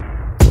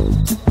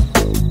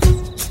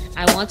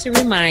I want to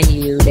remind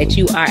you that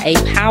you are a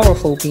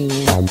powerful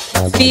being,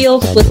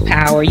 filled with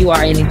power. You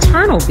are an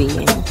eternal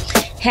being,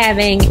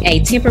 having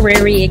a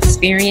temporary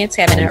experience,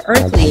 having an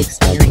earthly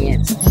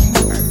experience.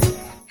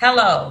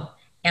 Hello,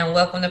 and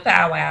welcome to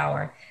Power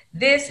Hour.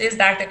 This is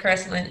Dr.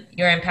 Cressland,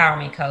 your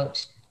empowerment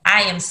coach.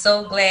 I am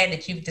so glad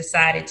that you've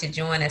decided to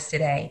join us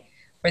today.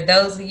 For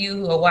those of you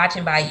who are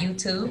watching by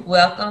YouTube,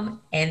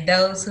 welcome. And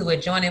those who are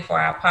joining for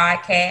our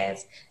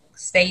podcast,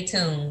 stay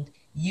tuned.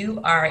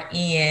 You are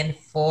in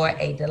for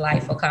a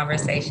delightful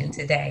conversation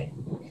today.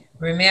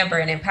 Remember,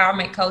 an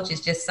empowerment coach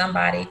is just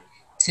somebody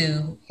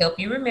to help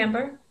you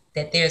remember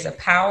that there's a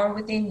power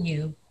within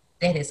you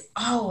that is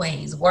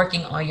always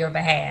working on your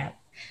behalf.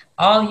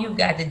 All you've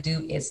got to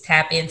do is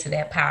tap into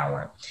that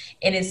power.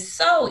 And it's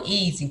so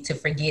easy to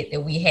forget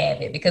that we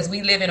have it because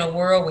we live in a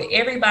world where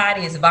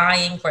everybody is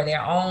vying for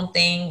their own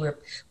thing. We're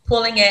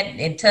pulling at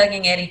and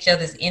tugging at each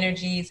other's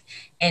energies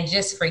and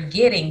just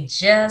forgetting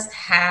just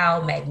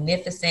how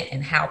magnificent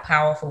and how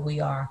powerful we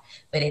are.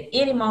 But at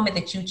any moment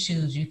that you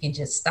choose, you can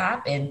just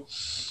stop and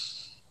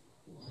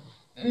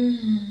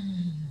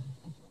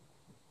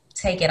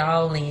take it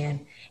all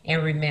in.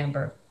 And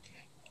remember,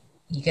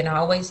 you can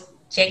always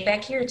check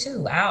back here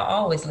too. I'll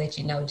always let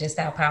you know just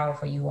how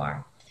powerful you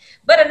are.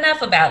 But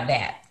enough about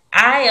that.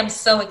 I am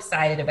so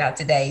excited about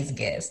today's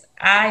guest.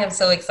 I am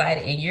so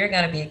excited, and you're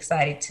going to be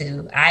excited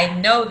too. I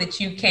know that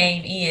you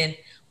came in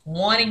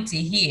wanting to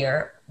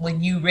hear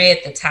when you read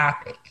the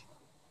topic,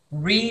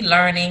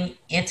 relearning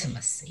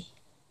intimacy.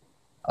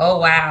 Oh,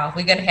 wow.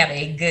 We're going to have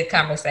a good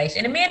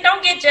conversation. And man,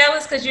 don't get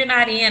jealous because you're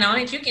not in on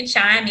it. You can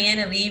chime in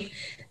and leave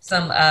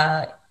some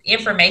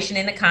information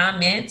in the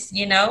comments,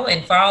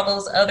 and for all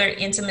those other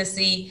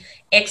intimacy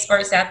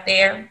experts out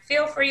there,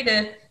 feel free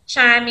to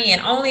chime in,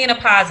 only in a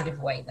positive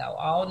way though.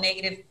 All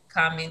negative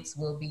comments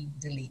will be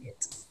deleted.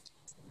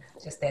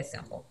 Just that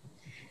simple.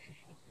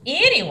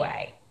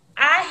 Anyway,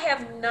 I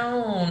have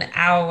known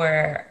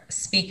our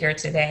speaker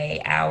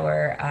today,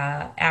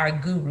 our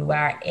guru,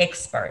 our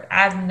expert.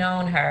 I've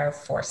known her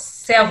for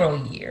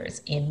several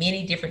years in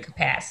many different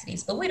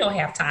capacities, but we don't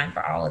have time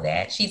for all of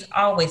that. She's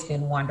always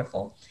been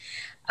wonderful.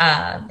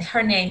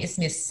 Her name is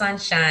Miss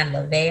Sunshine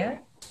LaVere.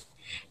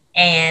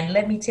 And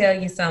let me tell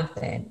you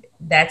something,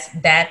 that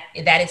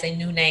is a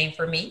new name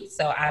for me.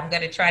 So I'm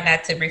going to try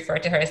not to refer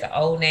to her as the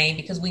old name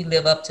because we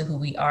live up to who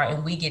we are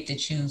and we get to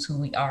choose who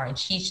we are. And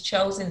she's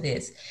chosen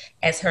this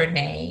as her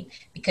name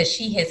because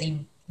she has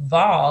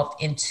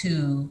evolved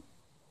into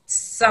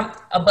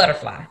a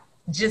butterfly,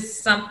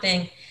 just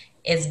something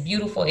as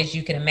beautiful as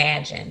you can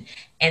imagine.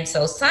 And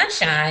so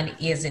Sunshine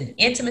is an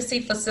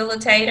intimacy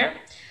facilitator.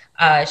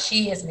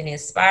 She has been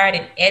inspired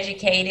and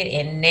educated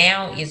and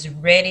now is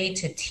ready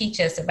to teach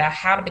us about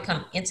how to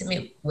become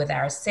intimate with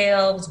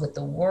ourselves, with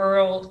the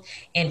world,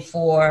 and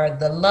for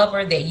the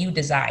lover that you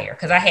desire,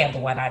 because I have the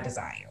one I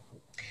desire.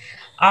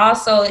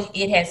 Also,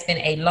 it has been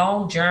a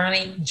long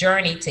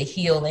journey to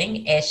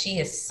healing as she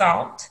has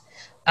sought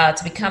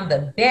to become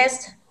the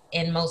best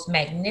and most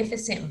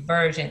magnificent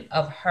version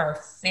of her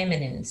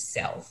feminine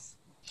self.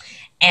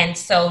 And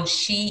so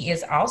she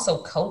is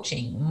also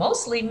coaching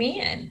mostly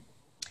men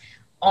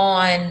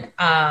on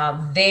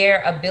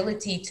their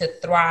ability to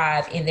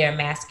thrive in their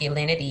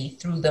masculinity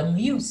through the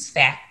muse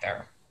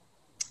factor.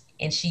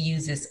 And she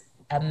uses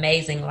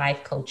amazing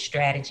life coach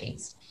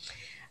strategies.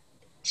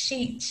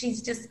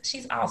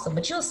 She's awesome,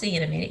 but you'll see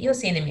in a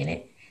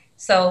minute.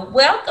 So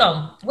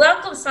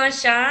welcome,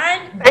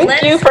 Sunshine.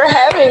 Thank you for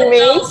having me.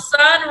 Those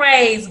sun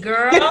rays,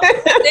 girl.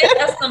 Send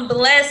us some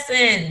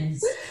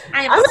blessings.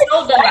 I'm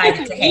so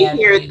delighted to have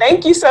you here.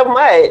 Thank you so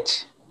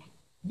much.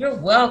 You're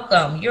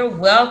welcome.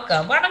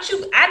 Why don't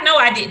you, I know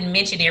I didn't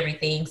mention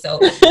everything, so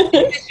this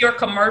is your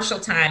commercial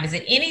time. Is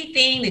it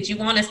anything that you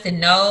want us to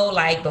know,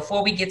 like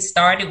before we get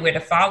started, where to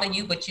follow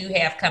you, what you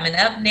have coming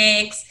up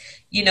next?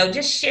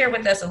 Just share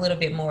with us a little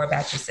bit more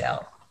about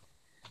yourself.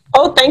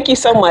 Oh, thank you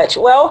so much.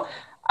 Well,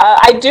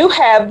 I do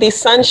have the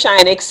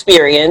Sunshine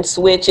Experience,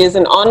 which is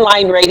an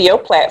online radio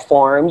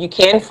platform. You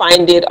can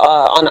find it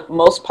on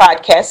most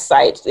podcast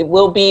sites. It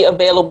will be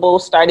available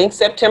starting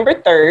September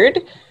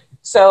 3rd.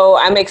 So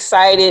I'm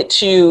excited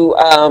to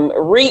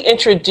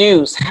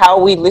reintroduce how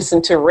we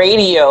listen to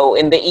radio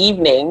in the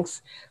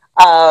evenings.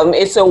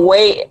 It's a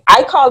way,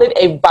 I call it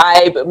a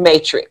vibe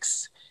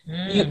matrix.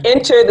 You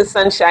enter the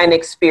Sunshine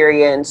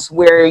Experience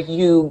where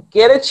you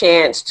get a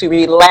chance to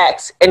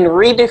relax and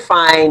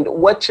redefine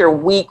what your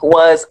week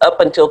was up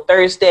until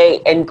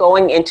Thursday, and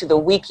going into the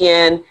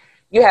weekend,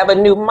 you have a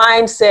new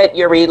mindset,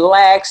 you're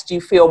relaxed, you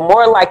feel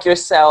more like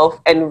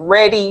yourself and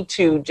ready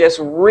to just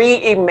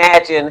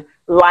reimagine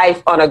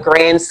life on a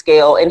grand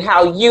scale and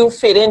how you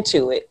fit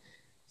into it.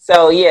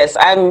 So yes,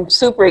 I'm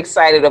super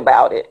excited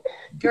about it.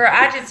 Girl,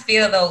 I just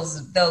feel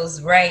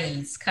those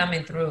rays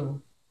coming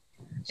through.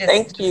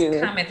 Thank you.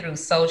 Just coming through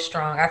so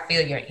strong. I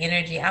feel your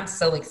energy. I'm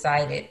so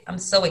excited. I'm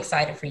so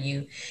excited for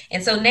you.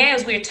 And so now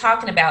as we're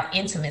talking about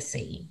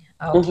intimacy,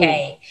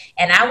 okay,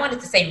 and I wanted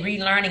to say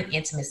relearning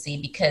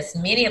intimacy because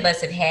many of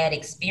us have had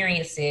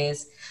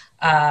experiences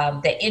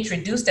that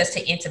introduced us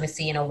to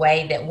intimacy in a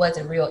way that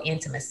wasn't real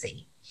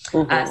intimacy.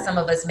 Some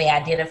of us may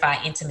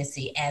identify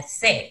intimacy as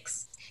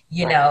sex,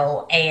 you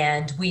know,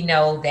 and we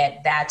know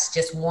that that's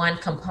just one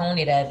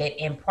component of it,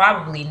 and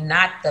probably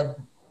not the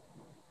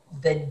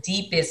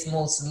deepest,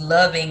 most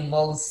loving,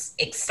 most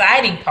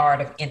exciting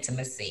part of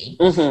intimacy,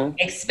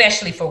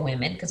 especially for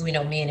women, because we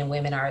know men and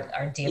women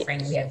are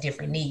different. We have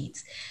different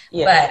needs.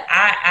 But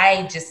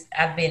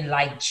I've been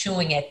like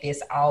chewing at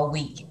this all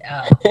week,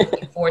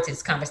 looking forward to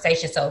this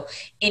conversation. So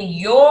in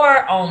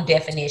your own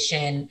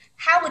definition,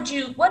 what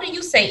do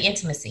you say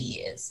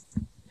intimacy is?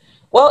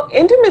 Well,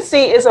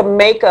 intimacy is a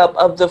makeup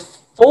of the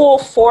full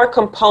 4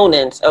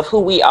 components of who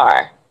we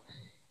are.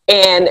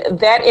 And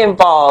that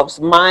involves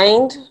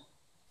mind,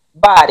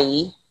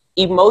 body,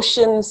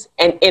 emotions,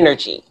 and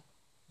energy.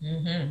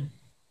 And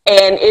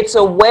it's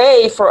a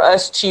way for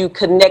us to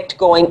connect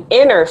going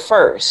inner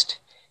first.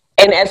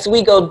 And as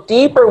we go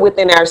deeper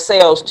within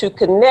ourselves, to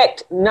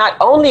connect not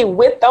only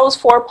with those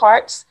 4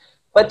 parts,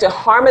 but to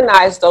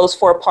harmonize those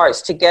 4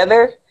 parts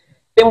together,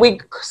 then we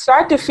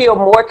start to feel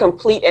more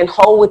complete and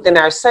whole within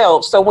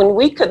ourselves. So when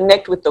we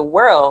connect with the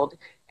world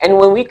and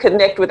when we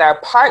connect with our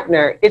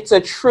partner, it's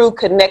a true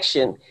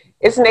connection.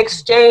 It's an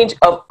exchange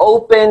of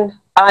open,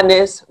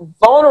 honest,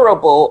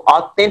 vulnerable,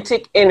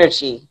 authentic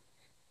energy.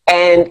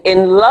 And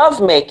in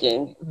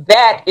lovemaking,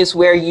 that is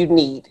where you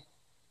need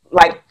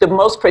like the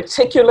most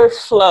particular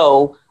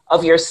flow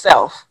of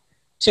yourself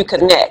to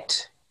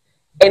connect.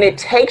 And it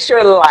takes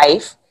your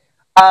life.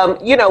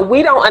 You know,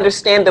 we don't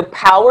understand the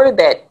power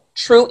that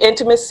true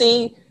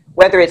intimacy,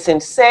 whether it's in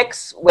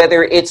sex,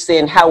 whether it's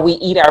in how we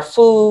eat our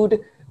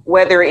food,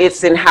 whether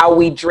it's in how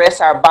we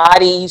dress our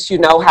bodies, you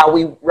know, how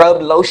we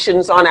rub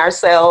lotions on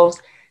ourselves,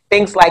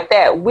 things like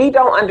that. We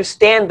don't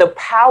understand the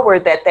power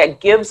that that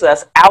gives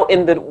us out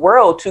in the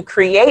world to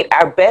create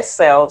our best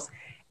selves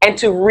and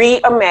to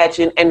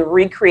reimagine and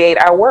recreate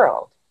our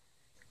world.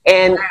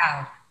 And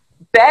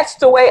that's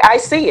the way I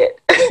see it.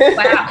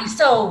 Wow.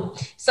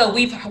 So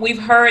we've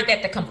heard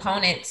that the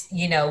components,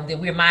 you know, that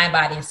we're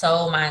mind,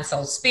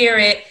 soul,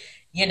 spirit,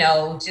 you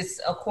know, just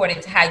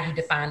according to how you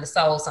define the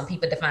soul. Some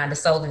people define the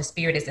soul and the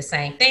spirit as the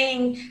same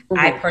thing.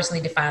 I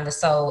personally define the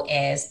soul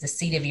as the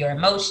seat of your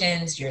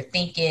emotions, your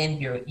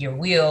thinking, your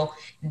will,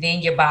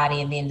 then your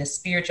body, and then the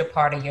spiritual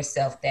part of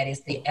yourself that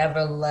is the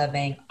ever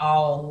loving,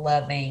 all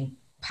loving,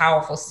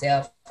 powerful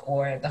self,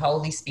 or the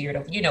Holy Spirit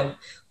of, you know,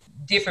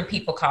 different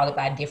people call it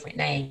by different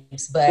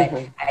names, but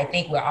I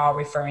think we're all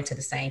referring to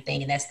the same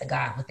thing, and that's the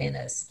God within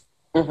us.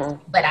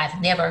 But I've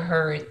never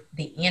heard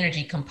the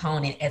energy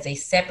component as a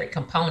separate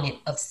component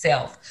of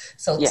self.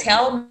 So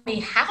tell me,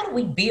 how do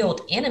we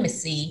build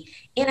intimacy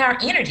in our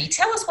energy?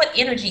 Tell us what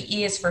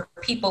energy is for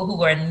people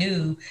who are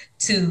new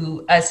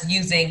to us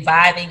using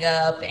vibing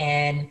up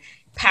and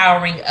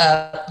powering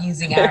up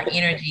using our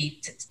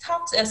energy.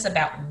 Talk to us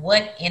about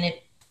what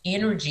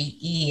energy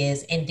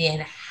is, and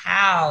then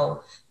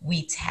how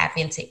we tap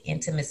into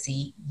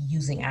intimacy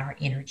using our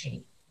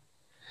energy.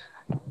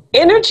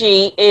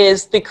 Energy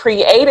is the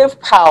creative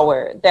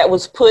power that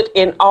was put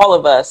in all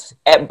of us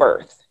at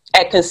birth,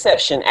 at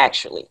conception,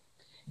 actually.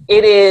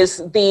 It is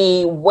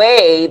the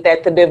way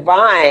that the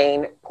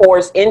divine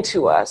pours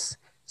into us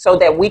so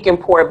that we can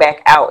pour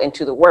back out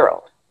into the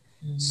world.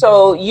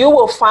 So you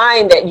will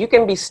find that you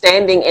can be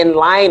standing in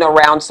line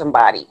around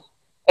somebody,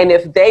 and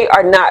if they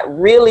are not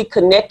really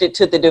connected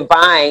to the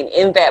divine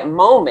in that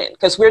moment,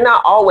 because we're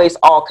not always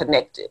all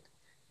connected,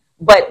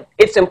 but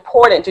it's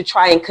important to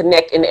try and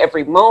connect in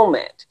every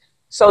moment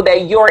so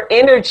that your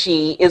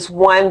energy is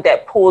one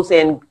that pulls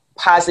in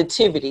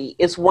positivity,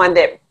 is one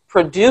that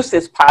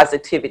produces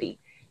positivity.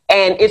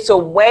 And it's a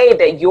way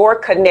that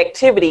your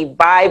connectivity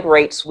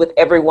vibrates with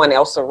everyone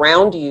else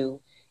around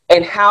you,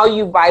 and how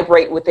you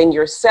vibrate within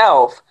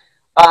yourself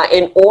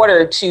in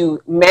order to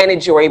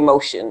manage your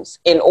emotions,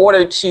 in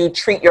order to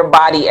treat your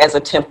body as a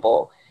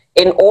temple,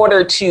 in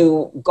order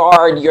to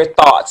guard your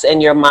thoughts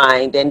and your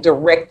mind and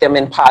direct them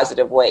in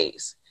positive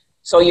ways.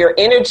 So your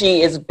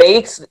energy is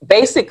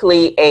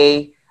basically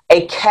a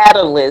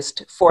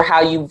catalyst for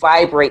how you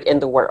vibrate in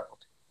the world.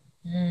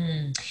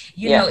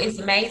 You know, it's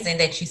amazing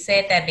that you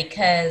said that,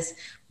 because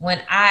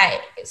when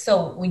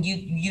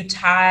you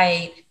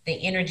tie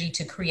the energy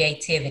to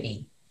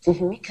creativity,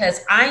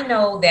 because I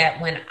know that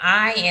when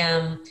I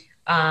am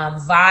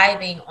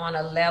vibing on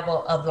a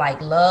level of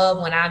like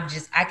love, when I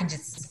can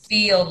just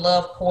feel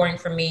love pouring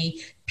from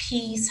me,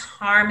 peace,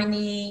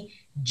 harmony,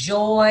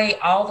 joy,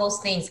 all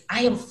those things,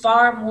 I am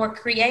far more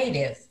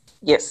creative.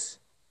 Yes.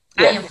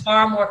 I am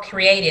far more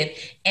creative.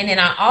 And then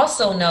I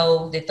also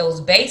know that those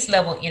base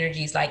level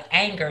energies like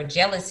anger,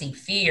 jealousy,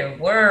 fear,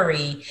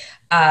 worry,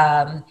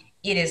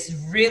 it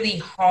is really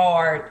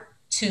hard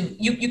to,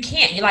 you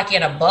can't, you're like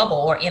in a bubble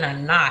or in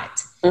a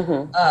knot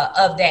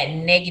of that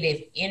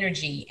negative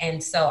energy.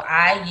 And so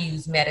I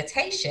use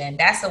meditation.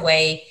 That's a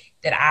way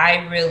that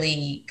I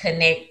really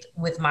connect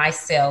with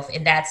myself.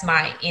 And that's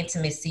my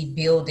intimacy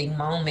building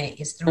moment,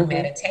 is through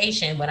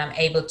meditation, when I'm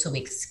able to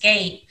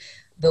escape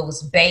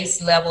those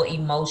base level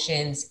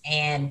emotions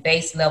and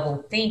base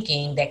level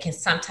thinking that can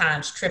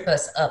sometimes trip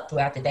us up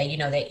throughout the day. You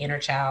know, that inner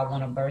child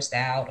want to burst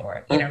out,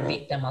 or inner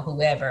victim, or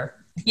whoever,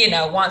 you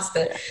know, wants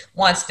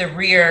to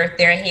rear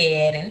their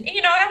head, and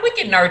you know, and we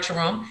can nurture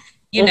them,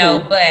 you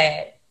know,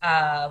 but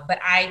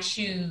I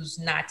choose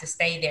not to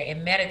stay there.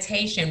 And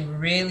meditation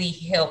really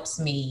helps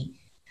me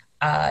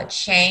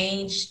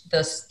change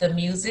the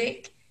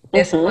music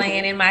that's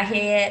playing in my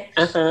head.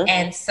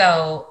 And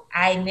so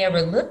I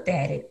never looked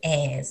at it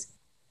as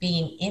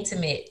being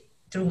intimate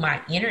through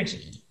my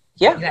energy.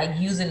 Yeah. Like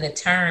using the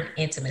term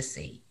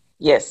intimacy.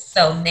 Yes.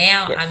 So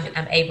now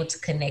I'm able to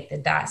connect the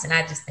dots. And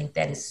I just think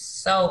that is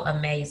so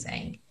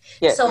amazing.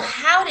 Yes. So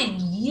how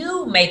did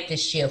you make the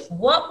shift?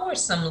 What were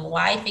some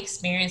life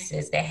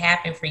experiences that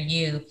happened for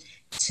you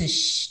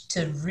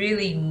to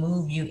really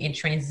move you and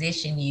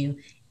transition you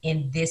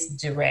in this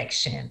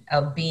direction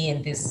of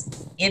being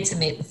this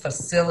intimate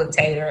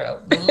facilitator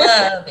of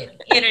love and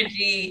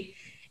energy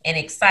and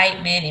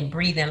excitement and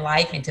breathing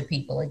life into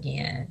people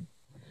again?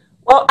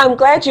 Well, I'm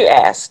glad you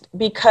asked,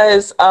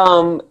 because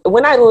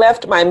when I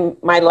left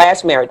my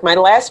last marriage,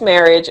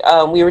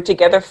 we were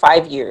together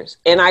 5 years,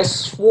 and I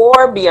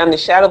swore beyond the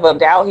shadow of a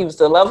doubt he was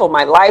the love of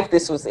my life.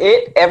 This was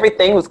it.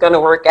 Everything was going to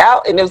work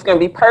out, and it was going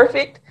to be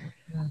perfect.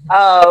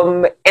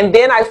 And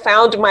then I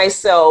found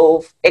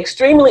myself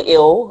extremely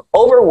ill,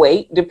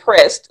 overweight,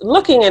 depressed,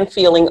 looking and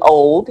feeling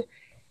old,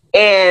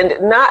 and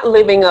not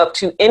living up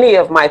to any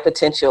of my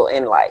potential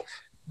in life.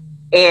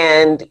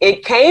 And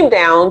it came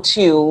down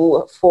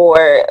to,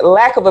 for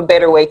lack of a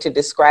better way to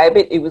describe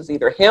it, it was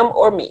either him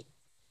or me.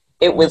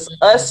 It was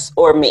us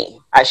or me,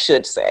 I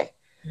should say.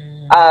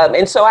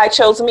 And so I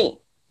chose me.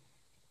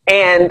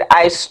 And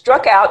I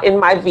struck out in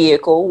my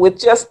vehicle with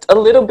just a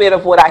little bit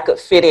of what I could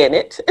fit in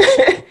it.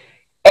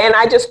 And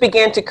I just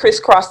began to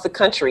crisscross the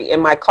country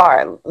in my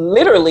car,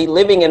 literally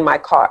living in my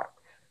car.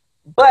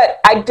 But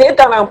I did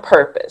that on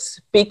purpose,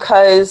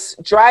 because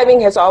driving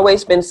has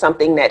always been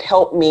something that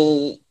helped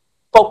me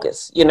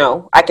focus. You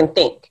know, I can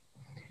think.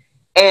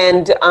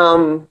 And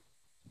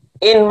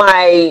in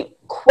my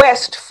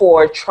quest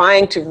for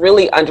trying to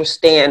really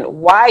understand,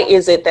 why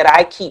is it that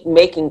I keep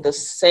making the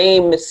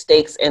same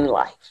mistakes in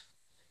life?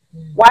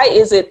 Why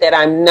is it that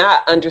I'm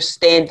not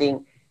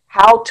understanding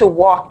how to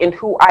walk in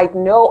who I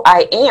know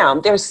I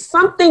am? There's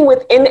something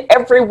within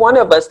every one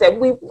of us that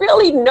we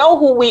really know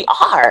who we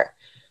are,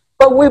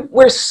 but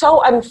we're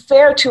so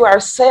unfair to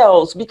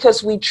ourselves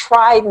because we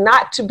try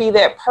not to be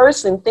that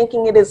person,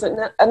 thinking it isn't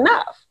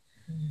enough.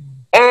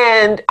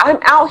 And I'm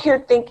out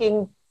here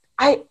thinking,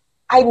 I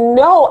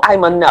know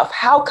I'm enough.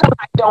 How come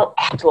I don't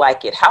act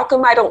like it? How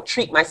come I don't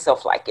treat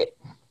myself like it?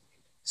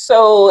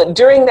 So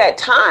during that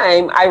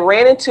time, I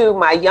ran into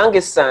my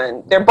youngest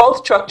son. They're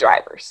both truck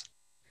drivers.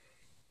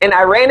 And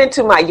I ran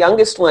into my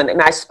youngest one,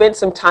 and I spent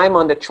some time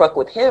on the truck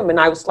with him. And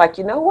I was like,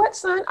 you know what,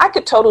 son, I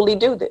could totally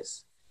do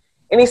this.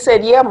 And he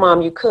said, yeah,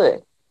 Mom, you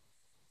could.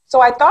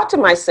 So I thought to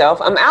myself,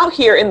 I'm out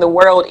here in the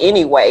world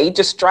anyway,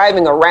 just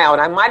driving around.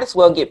 I might as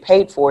well get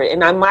paid for it.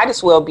 And I might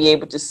as well be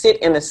able to sit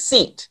in a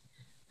seat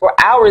for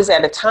hours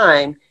at a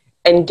time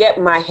and get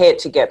my head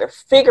together,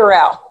 figure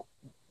out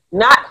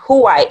not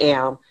who I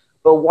am,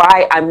 but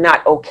why I'm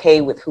not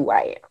okay with who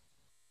I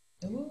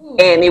am. Ooh,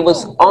 and it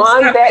was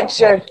on that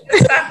journey.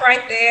 Just stop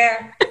right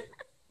there.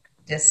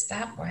 Just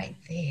stop right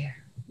there.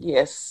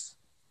 Yes.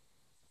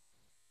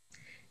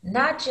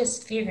 Not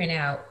just figuring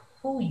out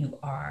who you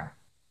are,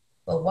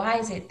 but why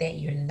is it that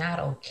you're not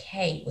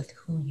okay with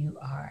who you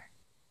are?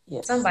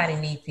 Yes. Somebody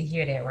needs to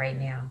hear that right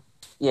now.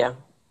 Yeah.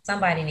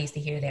 Somebody needs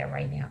to hear that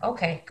right now.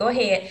 Okay, go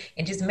ahead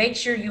and just make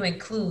sure you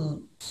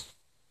include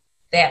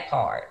that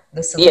part,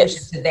 the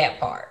solution to that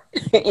part.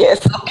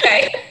 Yes.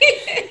 Okay.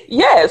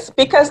 Yes,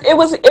 because it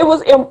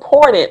was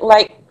important.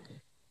 Like,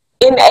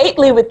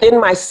 innately within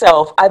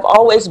myself, I've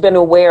always been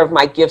aware of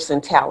my gifts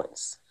and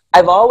talents.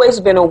 I've always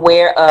been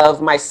aware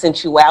of my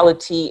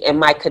sensuality and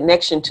my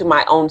connection to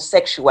my own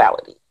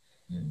sexuality.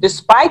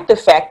 Despite the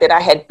fact that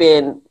I had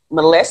been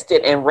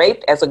molested and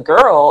raped as a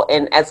girl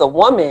and as a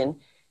woman,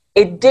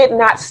 it did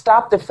not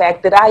stop the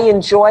fact that I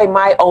enjoy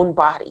my own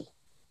body.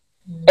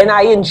 And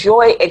I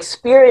enjoy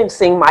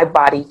experiencing my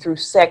body through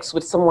sex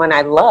with someone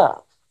I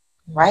love,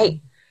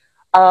 right?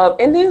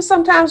 And then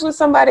sometimes with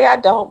somebody I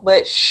don't,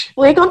 but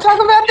we ain't gonna talk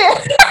about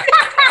that.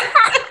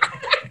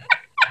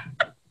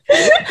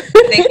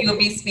 I think you'll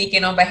be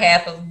speaking on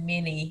behalf of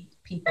many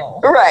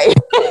people. Right.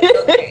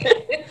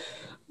 Okay.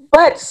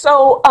 But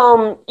so,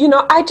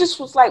 I just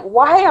was like,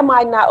 why am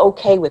I not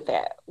okay with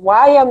that?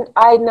 Why am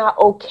I not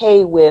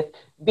okay with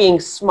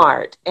being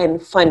smart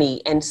and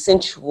funny and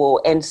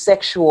sensual and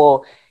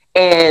sexual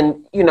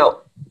and,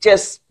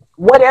 just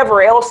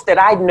whatever else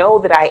that I know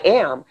that I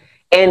am?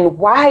 And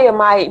why am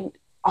I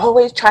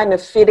always trying to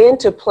fit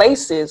into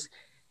places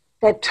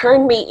that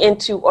turn me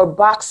into or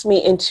box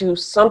me into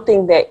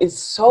something that is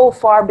so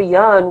far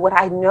beyond what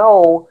I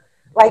know?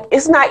 Like,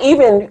 it's not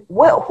even,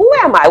 well, who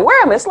am I?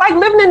 Where am I? It's like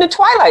living in the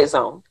Twilight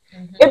Zone.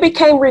 Mm-hmm. It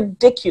became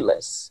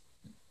ridiculous.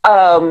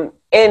 And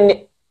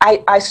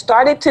I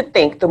started to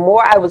think, the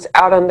more I was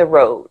out on the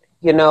road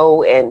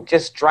and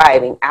just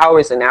driving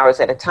hours and hours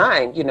at a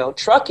time,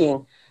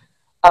 trucking.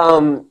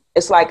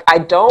 It's like, I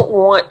don't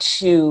want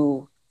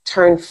to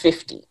turn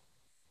 50.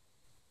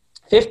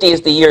 50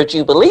 is the year of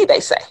Jubilee, they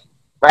say,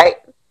 right?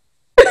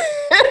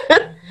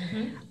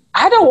 Mm-hmm.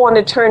 I don't want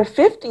to turn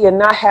 50 and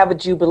not have a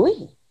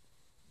Jubilee.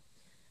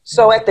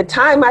 So at the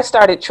time I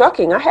started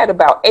trucking, I had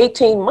about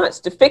 18 months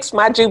to fix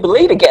my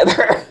Jubilee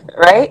together,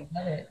 right?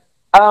 Love it.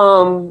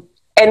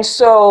 And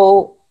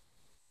so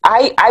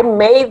I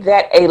made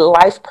that a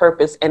life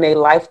purpose and a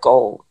life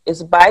goal,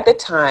 is by the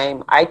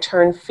time I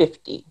turn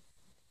 50,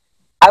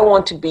 I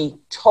want to be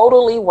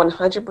totally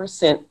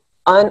 100%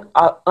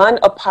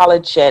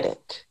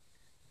 unapologetic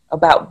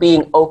about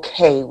being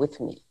okay with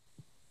me.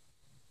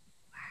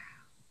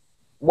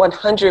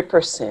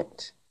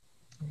 100%.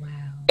 Wow.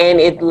 And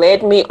it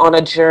led me on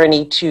a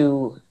journey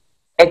to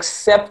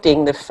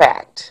accepting the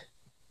fact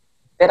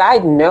that I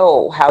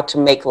know how to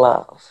make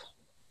love.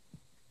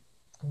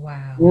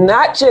 Wow.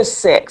 Not just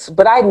sex,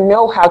 but I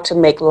know how to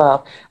make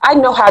love. I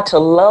know how to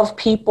love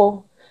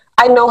people.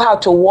 I know how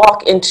to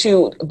walk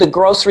into the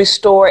grocery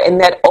store and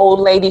that old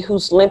lady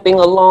who's limping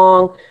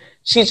along,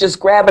 she's just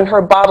grabbing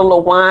her bottle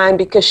of wine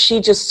because she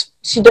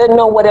doesn't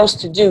know what else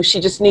to do. She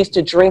just needs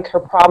to drink her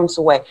problems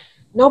away.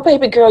 No,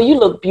 baby girl, you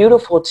look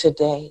beautiful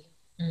today.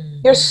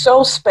 Mm-hmm. You're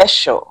so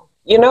special.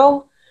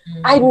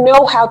 Mm-hmm. I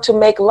know how to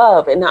make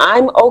love, and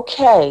I'm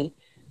okay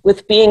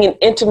with being an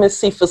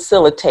intimacy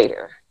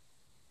facilitator.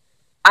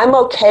 I'm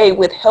okay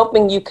with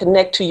helping you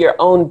connect to your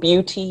own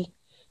beauty,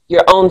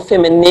 your own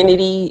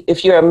femininity.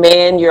 If you're a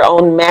man, your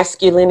own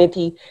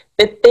masculinity,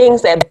 the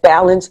things that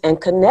balance and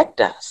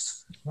connect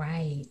us.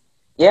 Right.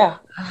 Yeah.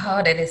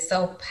 Oh, that is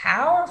so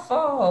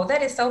powerful.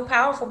 That is so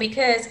powerful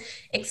because,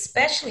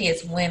 especially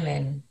as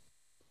women,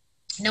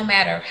 no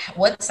matter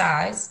what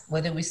size,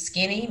 whether we're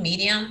skinny,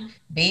 medium,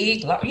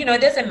 big, large,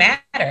 it doesn't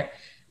matter.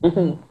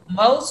 Mm-hmm.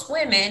 Most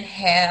women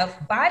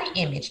have body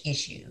image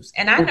issues.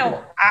 And I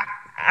know,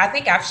 I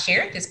think I've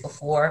shared this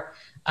before,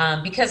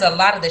 because a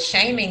lot of the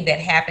shaming that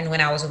happened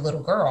when I was a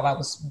little girl, I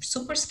was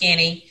super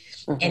skinny.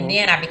 Mm-hmm. And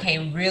then I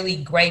became really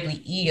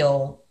gravely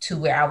ill to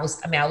where I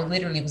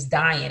literally was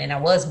dying, and I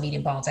was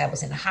meeting bones. I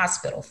was in the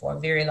hospital for a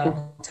very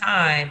long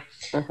time.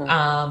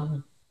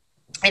 Mm-hmm.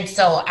 And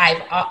so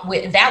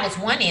that was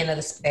one end of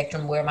the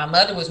spectrum, where my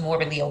mother was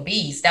morbidly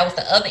obese. That was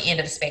the other end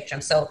of the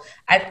spectrum. So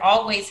I've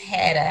always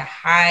had a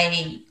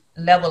high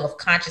level of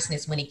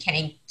consciousness when it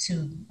came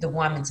to the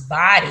woman's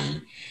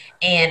body.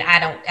 And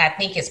I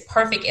think as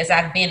perfect as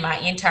I've been my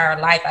entire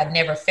life, I've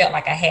never felt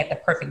like I had the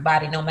perfect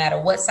body, no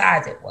matter what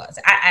size it was.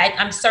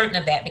 I'm certain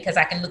of that because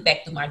I can look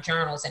back through my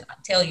journals and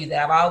tell you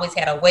that I've always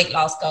had a weight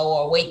loss goal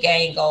or a weight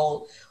gain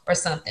goal or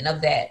something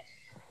of that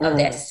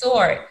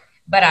sort.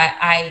 But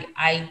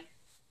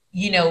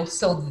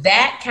so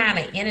that kind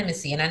of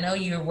intimacy, and I know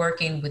you're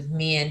working with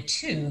men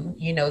too,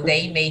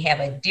 they may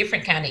have a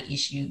different kind of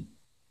issue.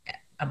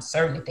 I'm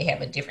certain that they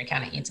have a different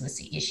kind of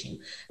intimacy issue,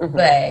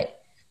 but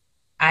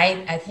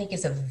I think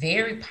it's a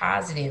very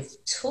positive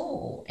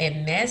tool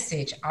and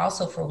message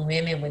also for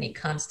women when it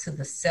comes to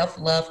the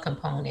self-love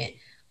component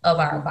of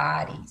our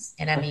bodies.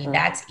 And I mean,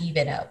 that's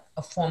even a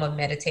form of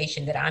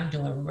meditation that I'm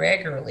doing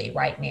regularly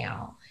right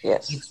now.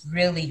 Yes. It's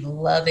really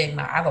loving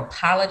I've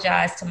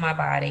apologized to my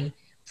body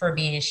for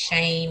being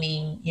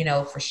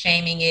for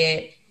shaming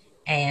it,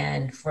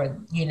 and for,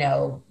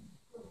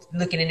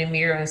 looking in the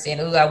mirror and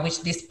saying, oh, I wish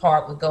this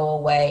part would go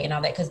away and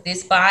all that. Because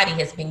this body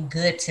has been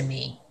good to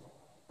me.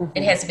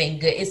 It has been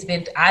good.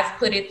 I've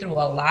put it through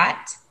a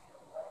lot,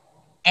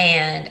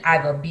 and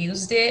I've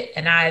abused it,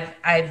 and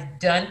I've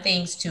done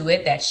things to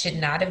it that should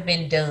not have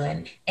been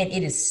done, and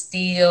it is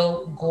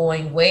still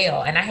going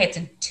well. And I had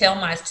to tell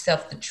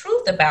myself the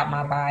truth about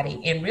my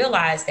body and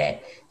realize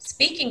that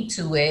speaking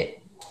to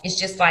it is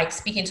just like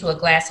speaking to a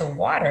glass of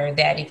water,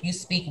 that if you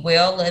speak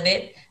well of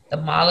it, the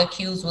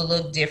molecules will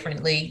look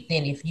differently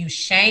than if you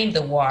shame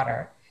the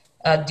water.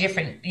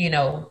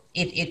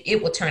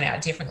 It will turn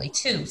out differently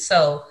too.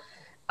 So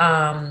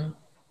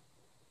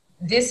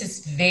this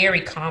is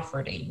very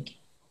comforting.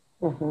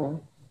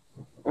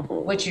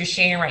 What you're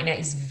sharing right now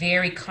is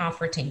very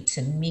comforting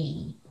to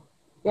me.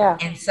 Yeah.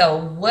 And so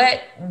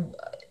what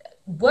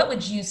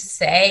would you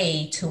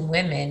say to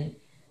women,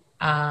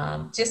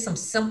 just some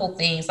simple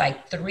things,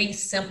 like 3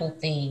 simple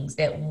things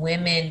that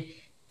women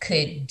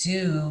could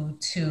do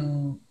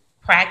to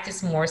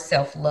practice more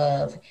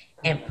self-love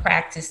and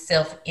practice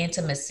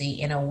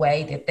self-intimacy in a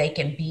way that they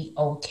can be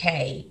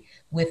okay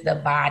with the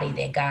body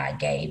that God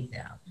gave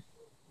them?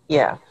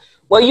 Yeah.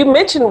 Well, you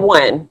mentioned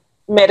one,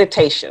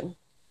 meditation.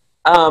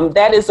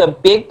 That is a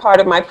big part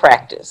of my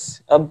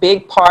practice, a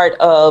big part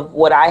of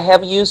what I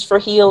have used for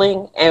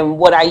healing and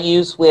what I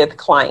use with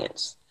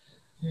clients.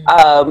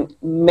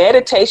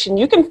 Meditation,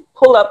 you can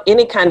pull up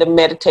any kind of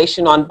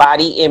meditation on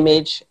body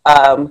image,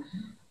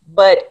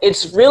 but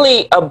it's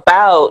really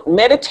about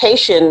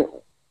meditation.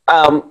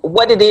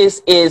 What it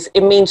is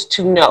it means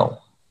to know.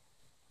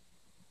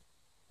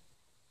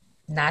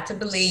 Not to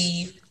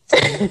believe.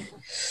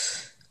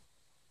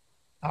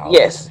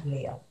 Yes.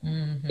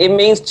 It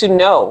means to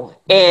know.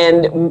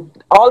 And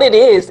all it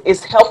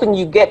is helping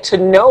you get to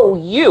know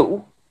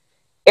you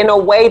in a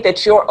way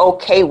that you're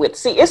okay with.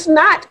 See, it's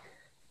not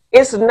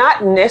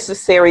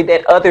necessary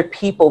that other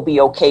people be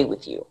okay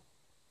with you.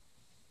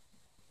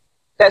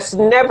 That's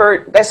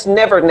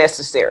never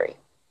necessary.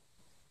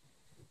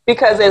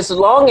 Because as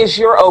long as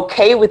you're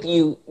okay with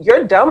you,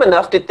 you're dumb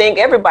enough to think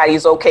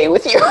everybody's okay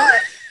with you.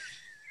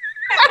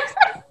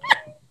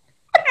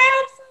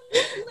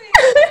 Absolutely.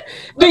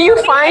 Do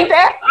you find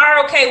that?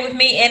 Are okay with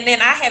me, and then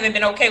I haven't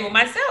been okay with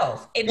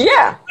myself. It's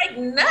like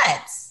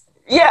nuts.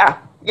 Yeah.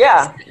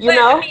 But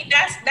I mean,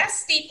 that's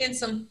steeped in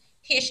some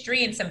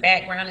history and some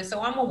background, and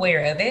so I'm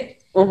aware of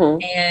it.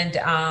 Mm-hmm. And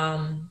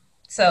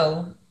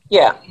so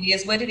yeah, it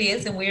is what it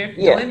is, and we're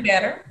doing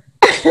better.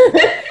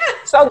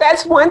 So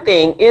that's one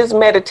thing, is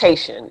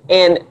meditation.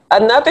 And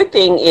another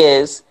thing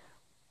is,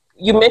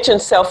 you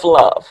mentioned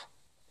self-love.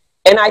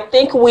 And I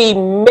think we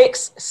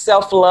mix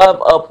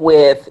self-love up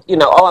with,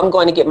 I'm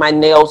going to get my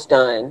nails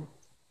done.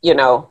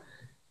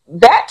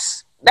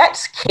 That's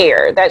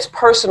care. That's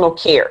personal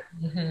care.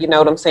 Mm-hmm. You know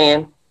what I'm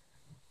saying?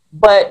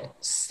 But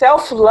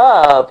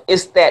self-love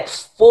is that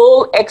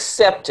full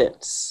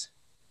acceptance,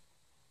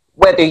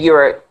 whether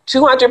you're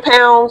 200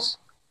 pounds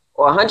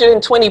or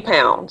 120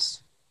 pounds.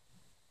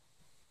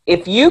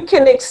 If you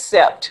can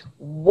accept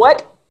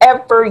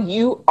whatever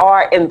you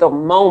are in the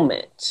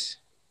moment,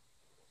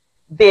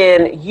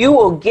 then you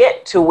will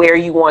get to where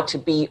you want to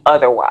be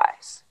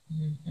otherwise.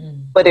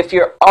 Mm-hmm. But if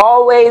you're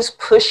always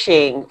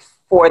pushing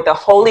for the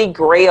holy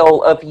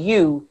grail of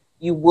you,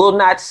 you will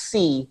not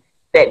see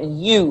that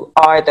you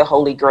are the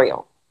holy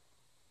grail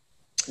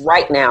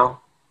right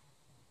now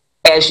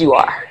as you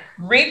are.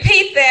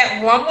 Repeat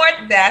that one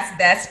more.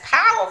 That's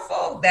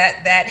powerful.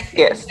 That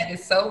yes. That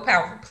is so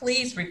powerful.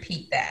 Please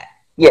repeat that.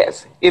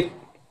 Yes. If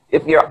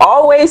you're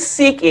always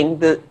seeking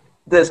the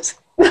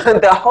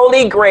the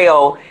holy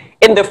grail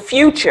in the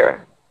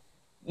future,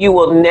 you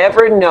will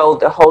never know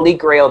the holy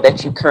grail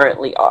that you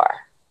currently are.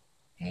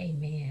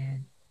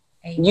 Amen.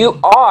 You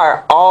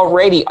are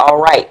already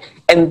all right.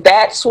 And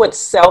that's what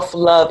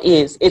self-love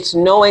is. It's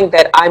knowing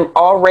that I'm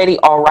already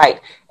all right.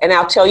 And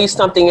I'll tell you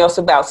something else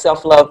about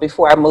self-love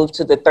before I move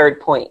to the third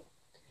point.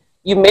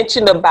 You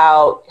mentioned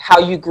about how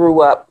you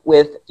grew up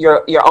with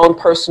your own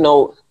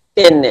personal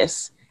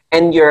thinness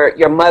and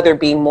your mother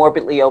being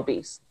morbidly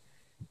obese.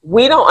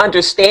 We don't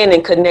understand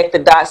and connect the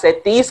dots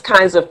that these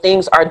kinds of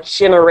things are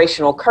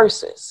generational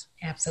curses.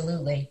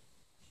 Absolutely.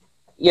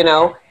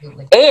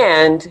 Absolutely.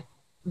 And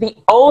the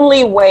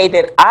only way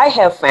that I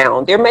have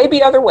found, there may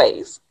be other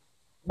ways,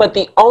 but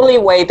the only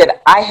way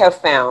that I have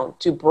found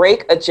to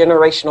break a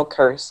generational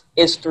curse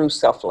is through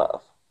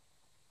self-love.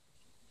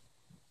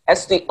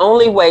 That's the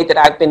only way that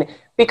I've been,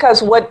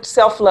 because what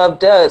self-love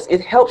does,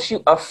 it helps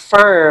you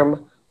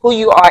affirm who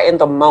you are in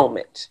the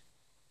moment.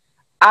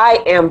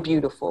 I am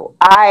beautiful.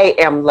 I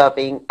am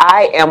loving.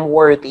 I am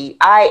worthy.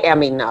 I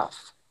am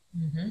enough.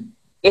 Mm-hmm.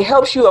 It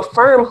helps you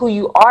affirm who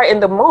you are in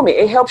the moment.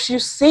 It helps you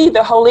see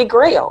the Holy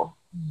Grail.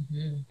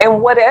 Mm-hmm.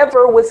 And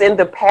whatever was in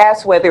the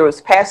past, whether it was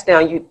passed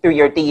down through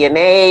your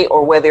DNA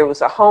or whether it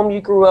was a home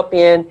you grew up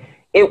in,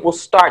 it will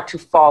start to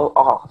fall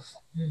off.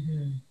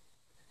 Mm-hmm.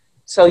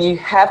 So you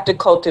have to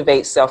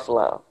cultivate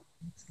self-love.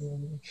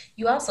 Absolutely.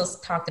 You also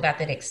talked about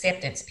that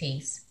acceptance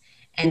piece.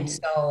 And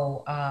mm-hmm.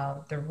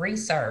 so the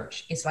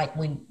research is like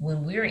when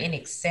we're in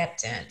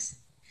acceptance,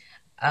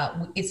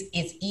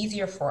 it's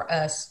easier for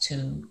us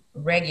to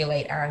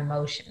regulate our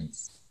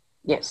emotions.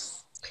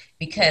 Yes.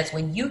 Because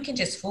when you can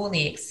just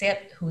fully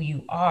accept who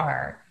you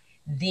are,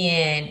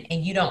 then,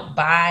 and you don't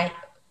buy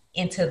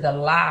into the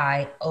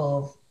lie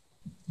of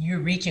you're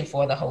reaching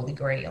for the Holy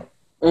Grail,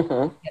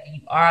 mm-hmm.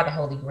 you are the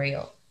Holy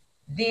Grail,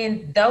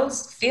 then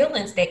those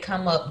feelings that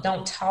come up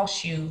don't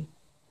toss you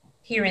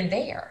here and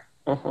there.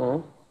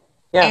 Mm-hmm.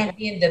 Yeah. And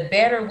then the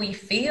better we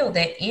feel,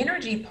 that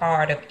energy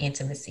part of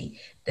intimacy,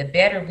 the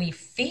better we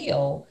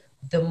feel,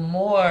 the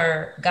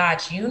more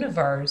God's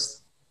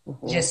universe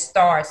mm-hmm. just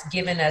starts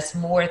giving us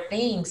more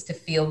things to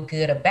feel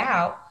good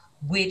about,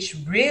 which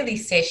really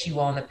sets you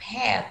on the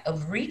path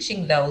of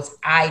reaching those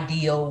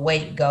ideal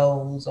weight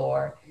goals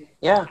or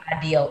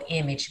ideal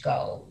image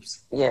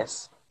goals.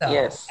 Yes. So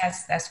yes.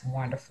 That's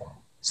wonderful.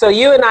 So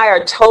you and I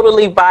are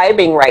totally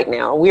vibing right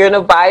now. We're in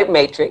a vibe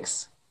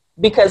matrix.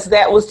 Because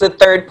that was the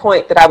third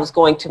point that I was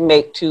going to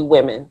make to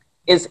women,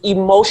 is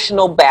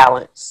emotional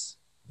balance.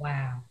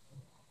 Wow.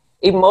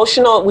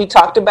 Emotional, we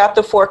talked about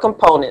the 4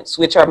 components,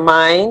 which are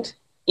mind,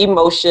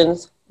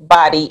 emotions,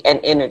 body, and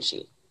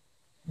energy.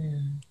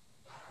 Mm.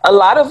 A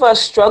lot of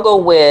us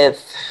struggle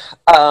with,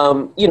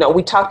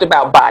 we talked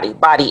about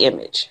body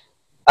image.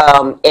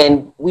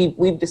 And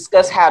we've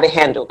discussed how to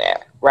handle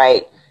that,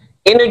 right?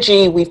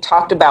 Energy, we've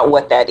talked about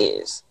what that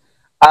is.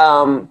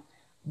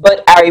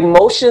 But our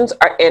emotions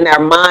and our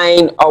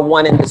mind are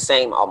one and the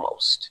same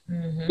almost.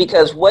 Mm-hmm.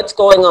 Because what's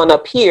going on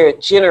up here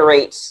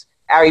generates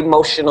our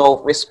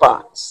emotional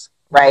response,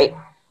 right?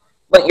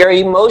 But your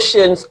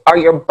emotions are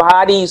your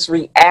body's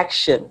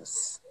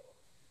reactions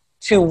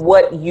to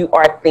what you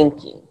are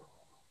thinking.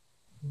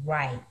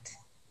 Right.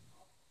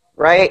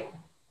 Right?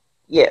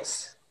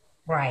 Yes.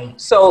 Right.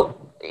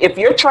 So if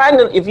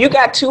if you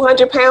got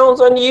 200 pounds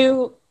on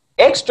you,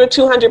 extra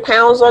 200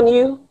 pounds on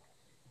you,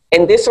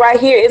 and this right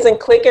here isn't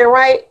clicking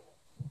right,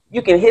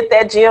 you can hit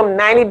that gym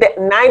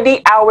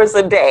 90 hours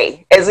a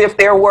day as if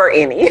there were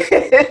any.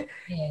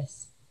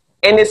 Yes.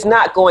 And it's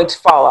not going to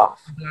fall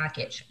off.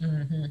 Blockage.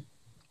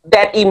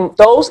 Mm-hmm.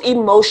 Those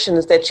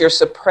emotions that you're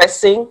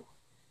suppressing,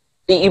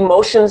 the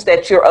emotions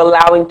that you're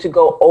allowing to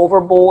go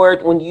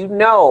overboard, when you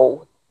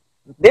know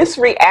this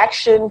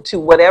reaction to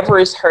whatever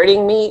is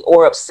hurting me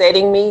or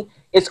upsetting me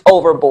is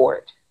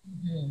overboard.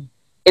 Mm-hmm.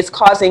 It's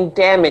causing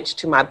damage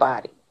to my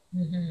body.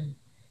 Mm-hmm.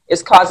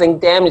 It's causing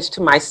damage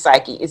to my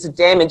psyche. It's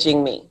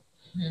damaging me.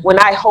 Mm-hmm. When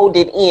I hold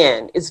it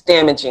in, it's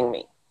damaging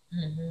me.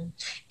 Mm-hmm.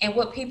 And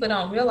what people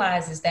don't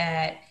realize is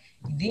that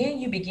then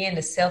you begin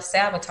to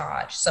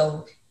self-sabotage.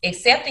 So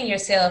accepting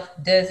yourself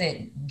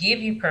doesn't give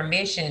you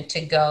permission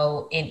to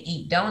go and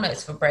eat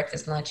donuts for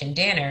breakfast, lunch, and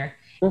dinner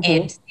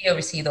and still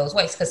receive those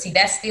weights. Because see,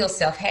 that's still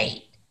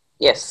self-hate.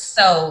 Yes.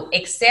 So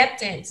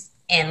acceptance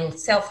and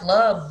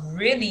self-love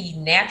really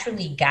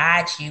naturally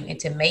guides you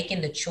into making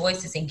the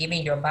choices and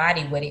giving your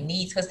body what it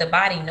needs, because the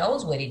body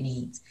knows what it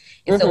needs.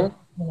 And so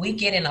when we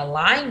get in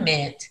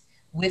alignment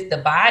with the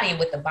body and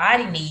what the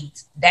body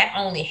needs, that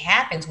only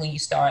happens when you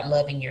start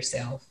loving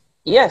yourself.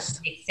 Yes.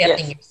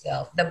 Accepting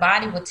yourself. The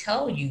body will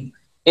tell you.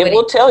 It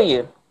will tell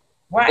you.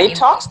 Right. It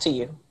talks to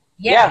you.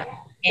 Yeah.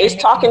 It's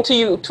talking to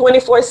you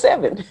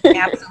 24/7.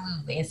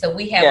 Absolutely. And so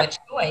we have a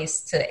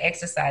choice to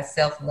exercise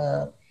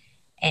self-love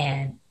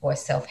or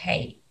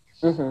self-hate.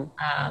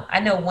 I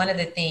know one of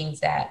the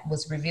things that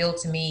was revealed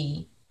to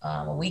me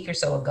a week or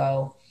so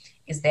ago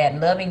is that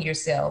loving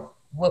yourself,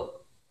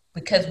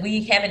 because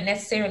we haven't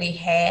necessarily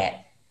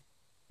had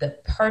the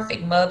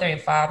perfect mother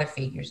and father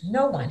figures.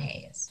 No one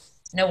has.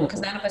 No one,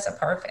 because none of us are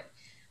perfect.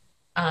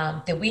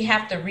 That we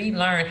have to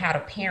relearn how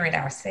to parent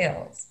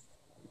ourselves.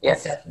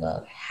 Yes.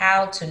 Self-love,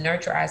 how to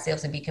nurture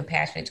ourselves and be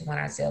compassionate to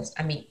ourselves.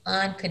 I mean,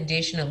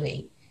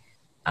 unconditionally,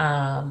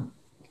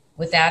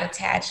 without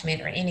attachment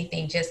or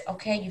anything. Just,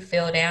 okay, you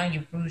fell down,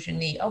 you bruised your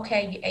knee.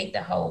 Okay, you ate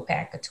the whole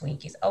pack of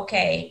Twinkies.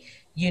 Okay,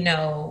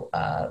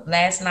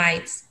 last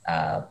night's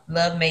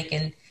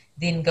lovemaking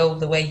didn't go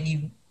the way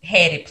you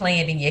had it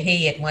planned in your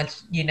head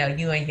once, you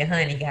and your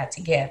honey got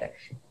together.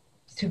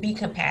 To be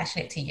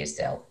compassionate to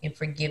yourself and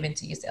forgiving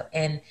to yourself,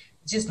 and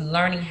just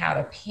learning how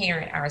to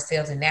parent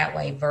ourselves in that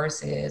way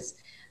versus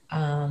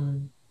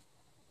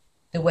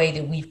the way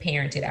that we've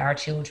parented our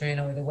children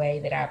or the way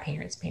that our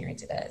parents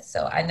parented us.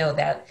 So I know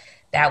that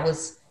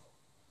was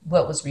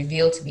what was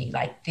revealed to me.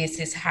 Like, this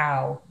is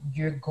how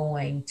you're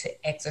going to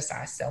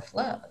exercise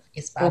self-love.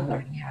 It's by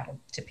learning how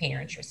to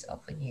parent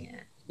yourself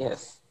again.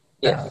 Yes.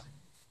 Yes.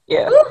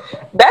 Yeah.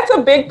 That's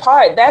a big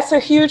part. That's a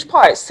huge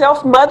part.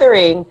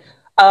 Self-mothering.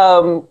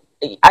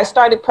 I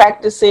started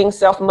practicing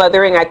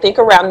self-mothering, I think,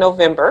 around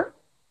November.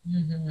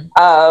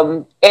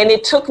 And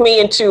it took me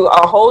into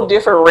a whole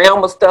different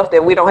realm of stuff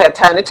that we don't have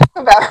time to talk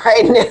about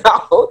right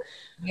now.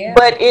 Yeah.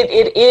 But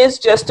it is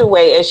just a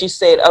way, as you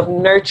said, of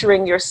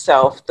nurturing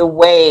yourself the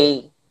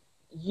way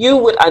you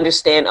would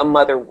understand a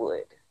mother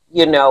would,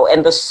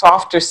 and the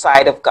softer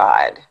side of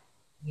God.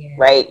 Yeah.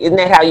 Right? Isn't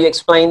that how you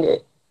explained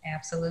it?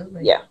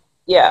 Absolutely. Yeah.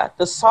 Yeah.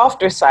 The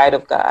softer side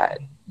of God.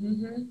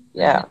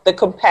 Yeah. The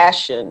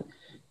compassion.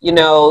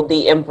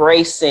 The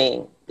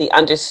embracing, the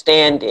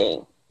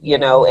understanding,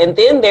 and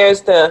then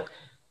there's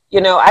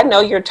I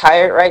know you're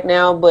tired right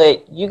now,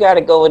 but you got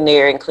to go in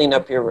there and clean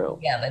up your room.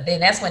 Yeah, but then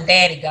that's when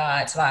Daddy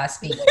God starts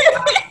speaking.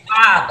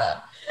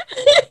 Father.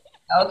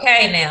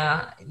 Okay,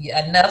 now,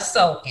 enough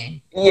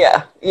soaking.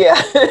 Yeah.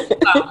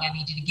 I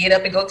need you to get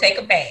up and go take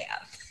a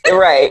bath.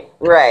 Right.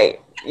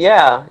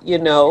 Yeah,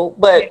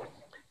 but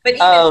even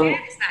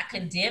that is not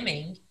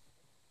condemning.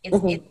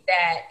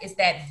 It's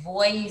that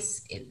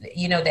voice,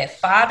 that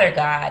Father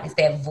God is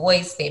that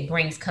voice that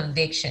brings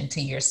conviction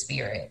to your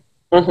spirit.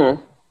 And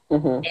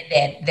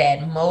that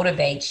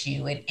motivates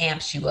you and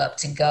amps you up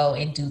to go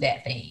and do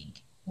that thing.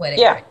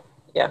 Whatever.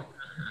 Yeah.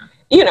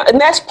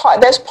 And that's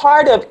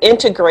part of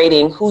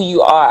integrating who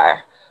you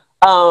are.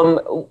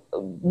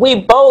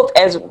 We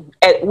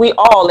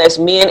all as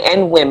men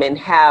and women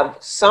have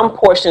some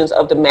portions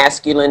of the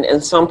masculine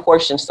and some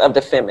portions of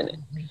the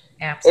feminine.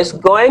 Absolutely. It's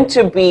going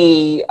to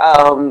be,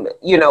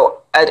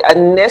 a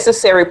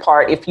necessary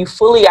part if you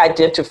fully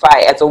identify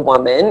as a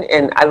woman.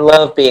 And I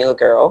love being a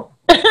girl,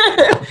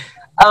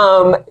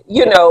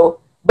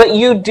 but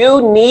you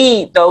do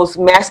need those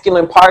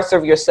masculine parts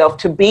of yourself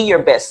to be your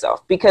best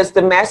self, because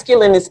the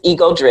masculine is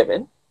ego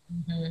driven.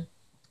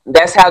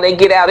 That's how they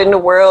get out in the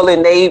world,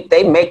 and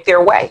they make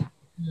their way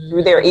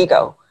through their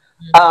ego.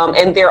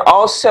 And they're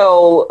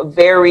also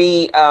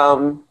very,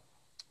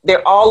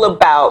 they're all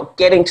about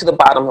getting to the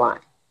bottom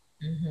line.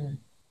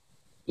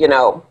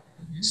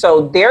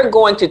 So they're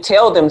going to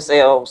tell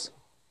themselves,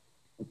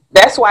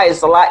 that's why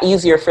it's a lot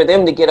easier for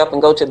them to get up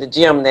and go to the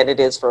gym than it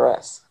is for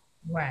us.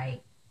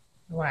 Right.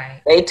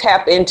 They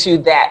tap into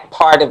that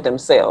part of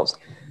themselves.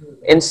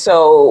 And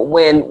so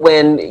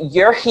when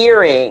you're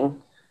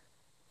hearing,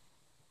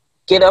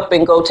 get up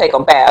and go take a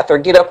bath, or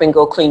get up and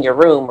go clean your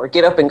room, or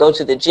get up and go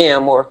to the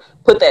gym, or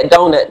put that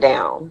donut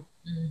down.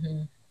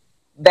 Mm-hmm.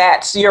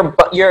 That's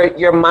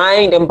your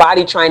mind and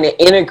body trying to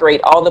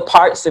integrate all the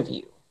parts of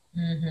you,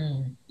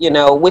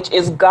 Mm-hmm. which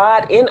is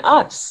God in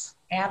us.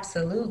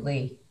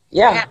 Absolutely.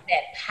 Yeah. Have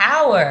that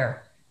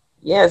power.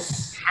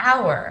 Yes.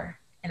 Power.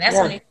 And that's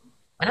Yeah.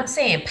 when I'm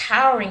saying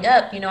powering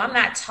up, I'm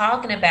not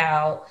talking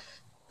about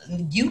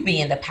you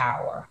being the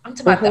power. I'm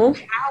talking about the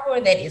Mm-hmm. power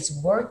that is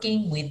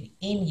working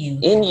within you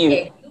In that you.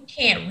 you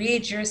can't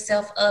rid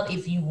yourself of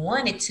if you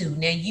wanted to.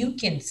 Now you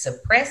can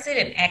suppress it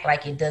and act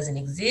like it doesn't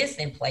exist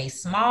and play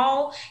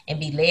small and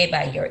be led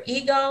by your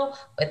ego,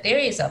 but there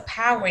is a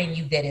power in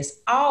you that is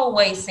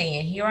always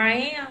saying, "Here I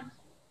am.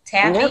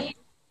 Tap Yep. in."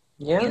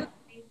 Yeah. You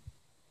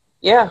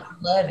Yeah.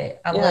 love it.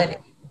 I Yeah. love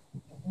it.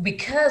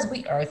 Because we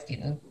are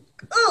getting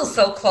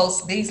so close.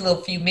 These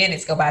little few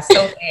minutes go by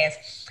so fast.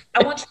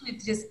 I want you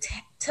to just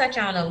touch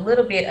on a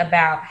little bit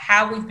about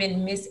how we've been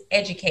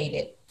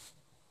miseducated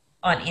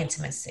on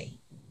intimacy.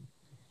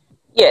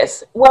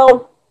 Yes.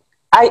 Well,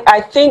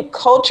 I think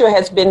culture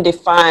has been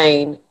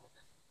defined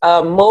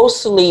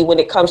mostly when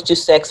it comes to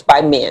sex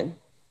by men.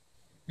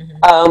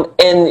 Mm-hmm.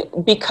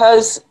 And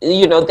because,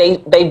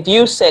 they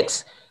view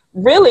sex,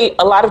 really,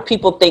 a lot of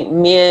people think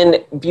men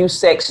view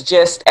sex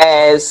just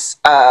as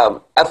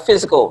a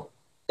physical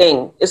thing.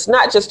 It's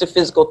not just a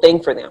physical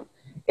thing for them.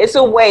 It's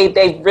a way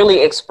they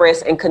really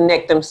express and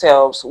connect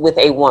themselves with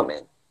a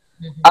woman.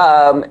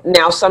 Mm-hmm.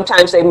 Now,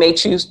 sometimes they may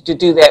choose to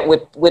do that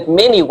with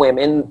many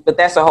women, but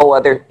that's a whole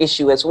other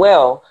issue as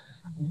well.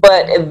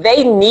 But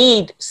they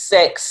need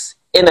sex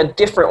in a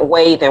different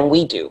way than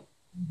we do.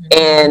 Mm-hmm.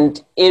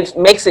 And it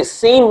makes it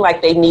seem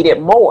like they need it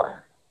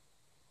more,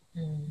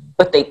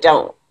 but they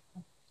don't.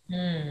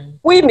 Mm-hmm.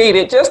 We need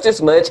it just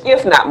as much,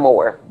 if not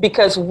more,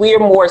 because we're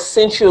more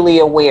sensually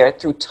aware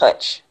through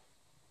touch.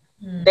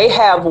 They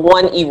Mm-hmm. have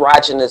one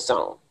erogenous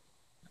zone.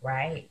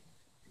 Right.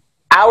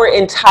 Our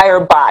entire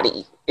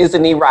body is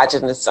an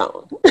erogenous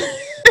zone. Yeah.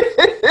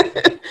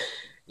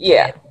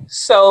 Yeah.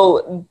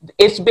 So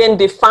it's been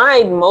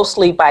defined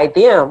mostly by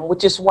them,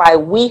 which is why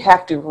we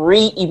have to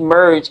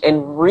re-emerge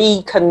and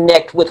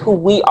reconnect with who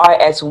we are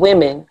as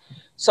women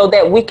so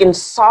that we can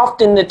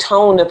soften the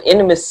tone of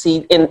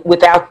intimacy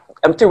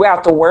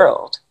throughout the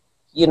world.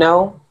 You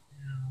know,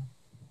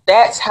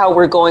 that's how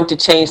we're going to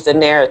change the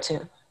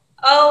narrative.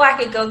 Oh, I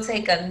could go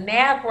take a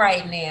nap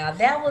right now.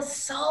 That was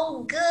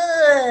so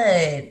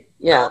good.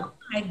 Yeah. Oh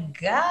my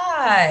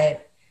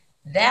God.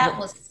 That Yeah.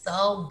 was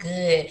so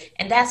good.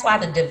 And that's why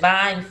the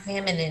divine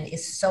feminine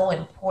is so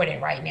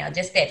important right now.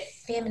 Just that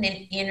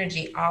feminine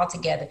energy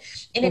altogether.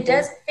 And it Hmm.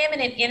 does,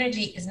 feminine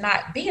energy is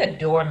not be a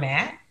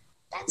doormat.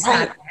 That's not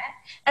Right. that.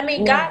 I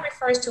mean, God No.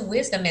 refers to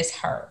wisdom as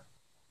her.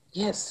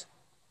 Yes.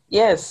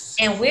 Yes.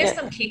 And Yeah.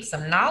 wisdom keeps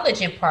some knowledge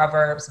in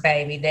Proverbs,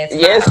 baby. That's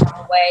not Yes.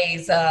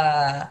 always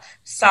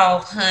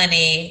soft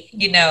honey,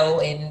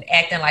 and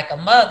acting like a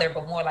mother,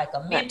 but more like a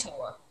Right.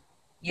 mentor,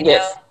 you know?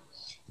 Yes.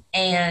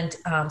 And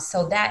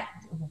so that,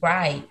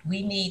 right,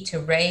 we need to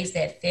raise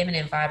that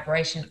feminine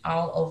vibration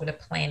all over the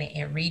planet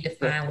and Yes.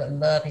 redefine what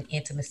love and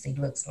intimacy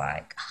looks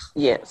like.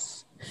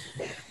 Yes.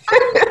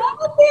 I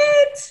love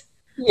it.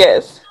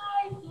 Yes.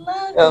 I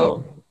love it.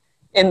 So,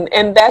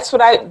 and that's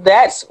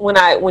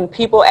when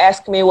people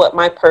ask me what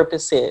my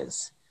purpose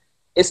is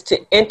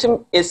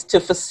to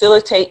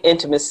facilitate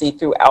intimacy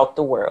throughout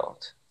the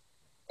world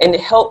and to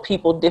help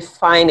people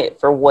define it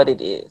for what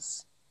it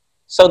is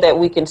so that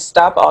we can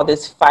stop all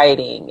this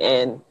fighting.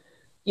 And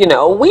we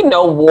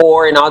know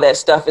war and all that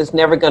stuff is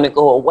never going to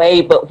go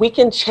away, but we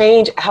can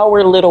change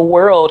our little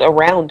world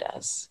around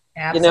us.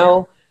 you Absolutely.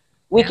 know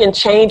we can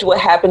change what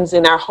happens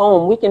in our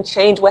home. We can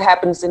change what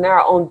happens in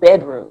our own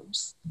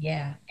bedrooms.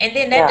 Yeah. And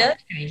then that Yeah. does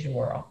change the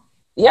world.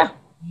 Yeah.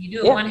 You do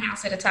it Yeah. one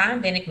house at a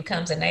time, then it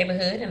becomes a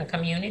neighborhood and a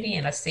community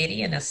and a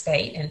city and a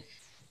state. And,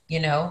 you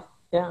know,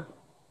 Yeah.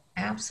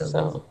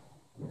 absolutely.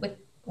 So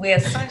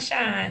With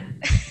sunshine,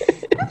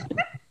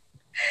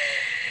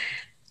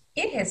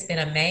 it has been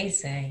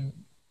amazing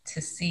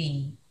to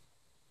see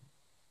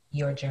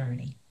your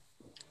journey.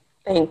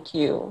 thank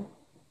you.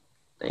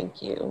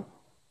 Thank you.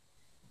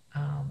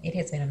 It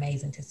has been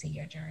amazing to see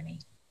your journey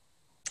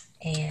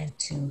and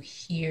to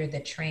hear the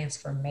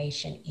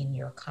transformation in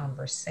your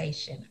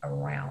conversation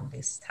around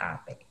this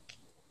topic.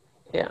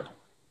 Yeah.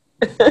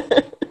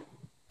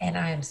 And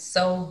I am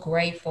so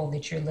grateful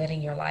that you're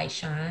letting your light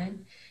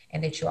shine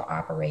and that you're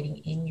operating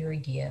in your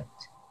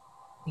gift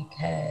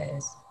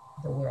because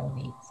the world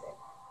needs it.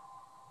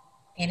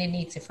 And it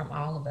needs it from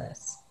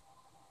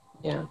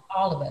Yeah.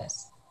 all of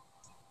us,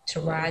 to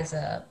rise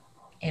up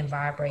and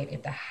vibrate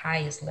at the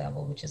highest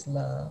level, which is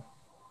love,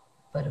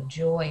 but of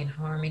joy and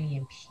harmony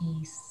and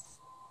peace,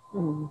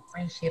 Mm.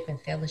 friendship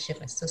and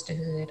fellowship and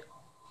sisterhood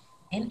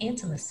and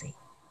intimacy.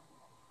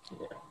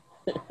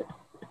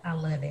 I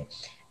love it.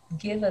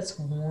 Give us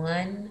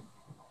one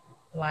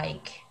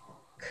like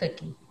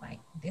cookie, like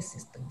this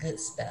is the good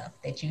stuff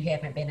that you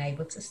haven't been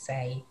able to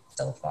say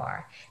so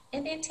far.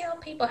 And then tell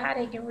people how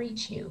they can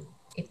reach you.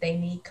 if they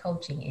need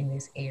coaching in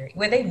this area.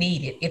 Well, they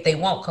need it if they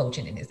want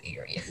coaching in this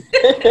area.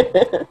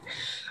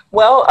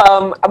 Well,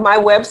 my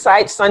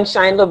website,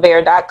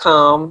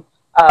 sunshinelabear.com,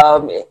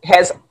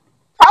 has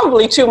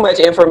probably too much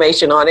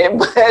information on it,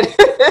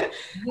 but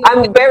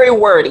I'm very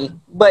wordy.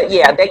 But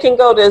yeah, they can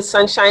go to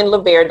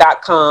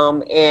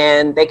sunshinelabear.com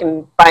and they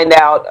can find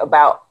out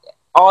about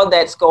all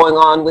that's going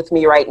on with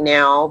me right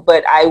now.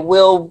 But I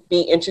will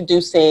be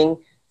introducing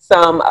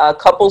some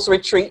couples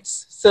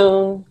retreats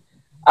soon.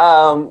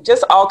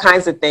 Just all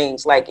kinds of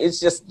things. Like, it's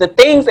just the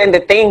things and the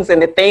things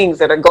and the things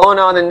that are going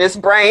on in this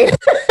brain.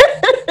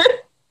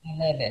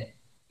 I love it.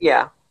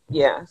 Yeah.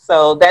 Yeah.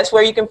 So that's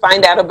where you can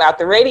find out about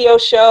the radio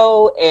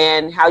show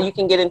and how you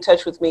can get in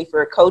touch with me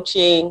for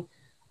coaching.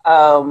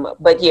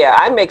 But yeah,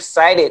 I'm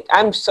excited.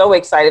 I'm so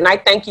excited. And I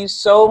thank you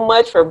so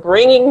much for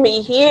bringing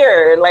me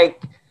here.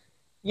 Like,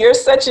 you're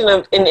such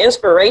an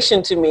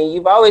inspiration to me.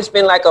 You've always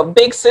been like a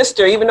big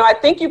sister, even though I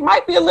think you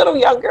might be a little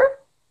younger.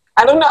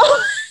 I don't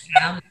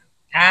know.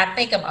 I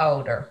think I'm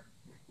older.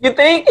 You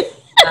think?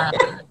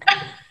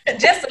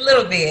 Just a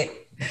little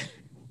bit.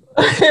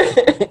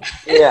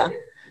 Yeah.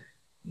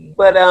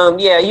 But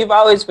yeah, you've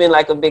always been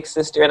like a big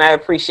sister, and I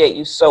appreciate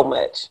you so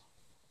much.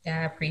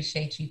 I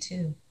appreciate you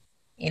too.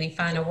 Any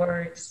final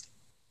words?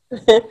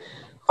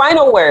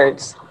 Final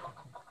words.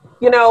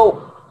 You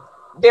know,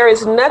 there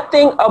is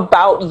nothing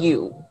about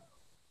you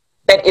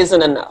that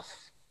isn't enough.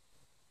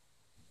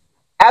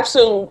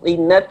 Absolutely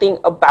nothing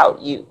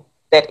about you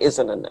that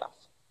isn't enough.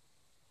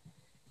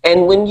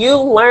 And when you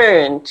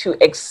learn to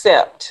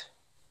accept,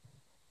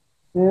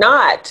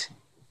 not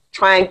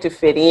trying to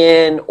fit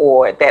in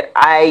or that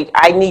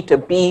I need to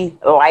be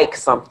like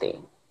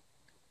something,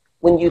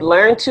 when you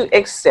learn to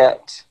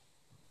accept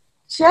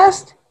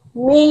just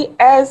me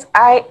as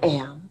I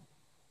am,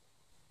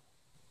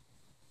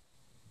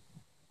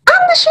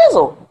 I'm the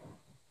shizzle.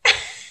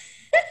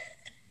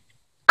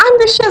 I'm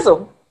the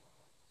shizzle,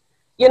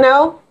 you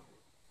know?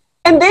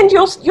 And then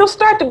you'll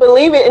start to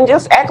believe it and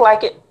just act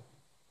like it.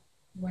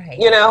 Right.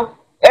 You know,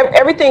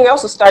 everything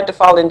else will start to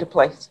fall into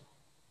place.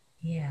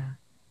 Yeah.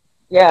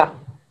 Yeah.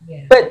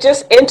 Yeah. But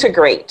just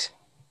integrate.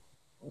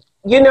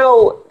 You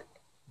know,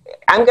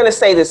 I'm going to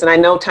say this, and I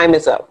know time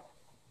is up.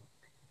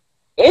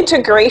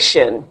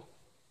 Integration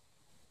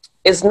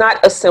is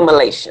not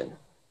assimilation.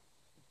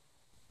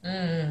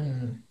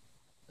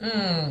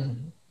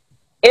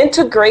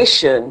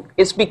 Integration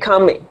is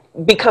becoming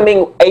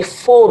a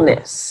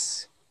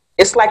fullness.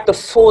 It's like the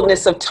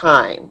fullness of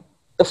time,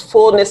 the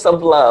fullness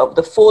of love,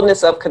 the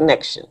fullness of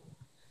connection.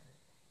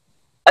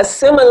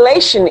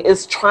 Assimilation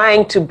is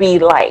trying to be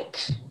like.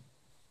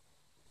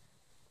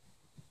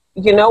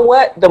 You know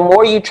what? The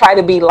more you try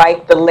to be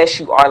like, the less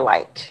you are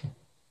like.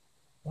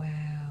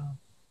 Wow.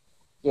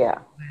 Yeah.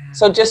 Wow.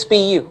 So just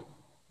be you.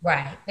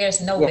 Right.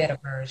 There's no better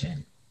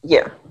version.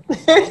 Yeah. No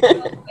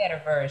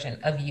better version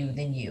of you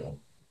than you.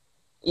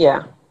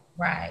 Yeah.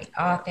 Right.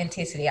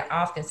 Authenticity. I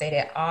often say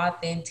that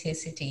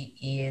authenticity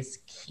is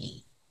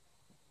key.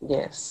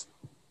 Yes.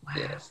 Wow.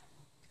 Yes.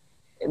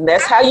 And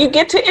that's how you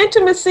get to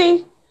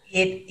intimacy.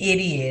 It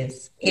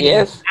is.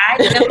 Yes. I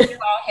know you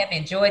all have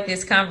enjoyed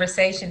this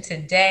conversation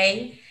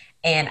today,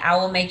 and I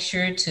will make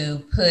sure to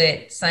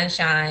put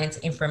Sunshine's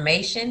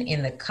information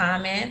in the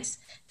comments.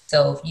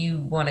 So if you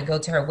want to go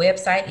to her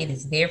website, it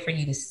is there for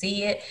you to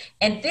see it.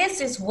 And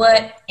this is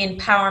what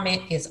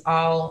empowerment is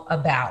all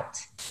about.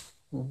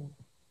 Mm-hmm.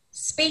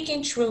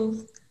 Speaking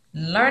truth,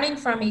 learning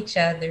from each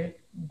other,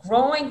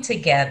 growing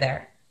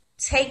together,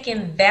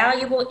 taking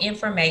valuable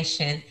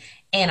information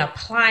and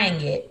applying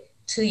it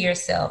to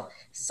yourself.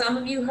 Some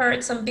of you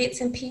heard some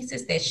bits and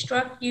pieces that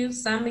struck you.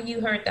 Some of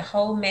you heard the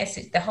whole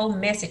message. The whole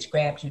message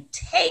grabbed you.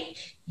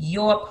 Take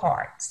your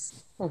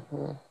parts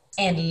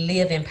and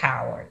live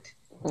empowered.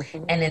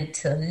 And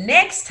until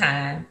next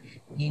time,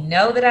 you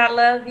know that I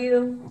love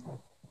you,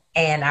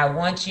 and I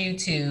want you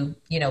to,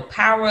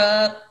 power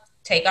up.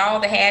 Take all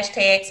the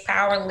hashtags,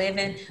 power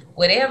living,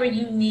 whatever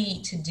you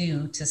need to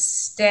do to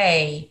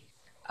stay,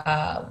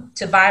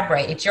 to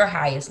vibrate at your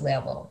highest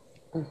level.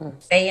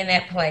 Stay in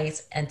that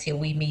place until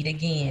we meet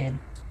again.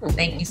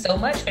 Thank you so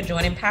much for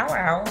joining Power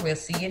Hour. We'll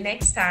see you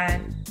next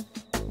time.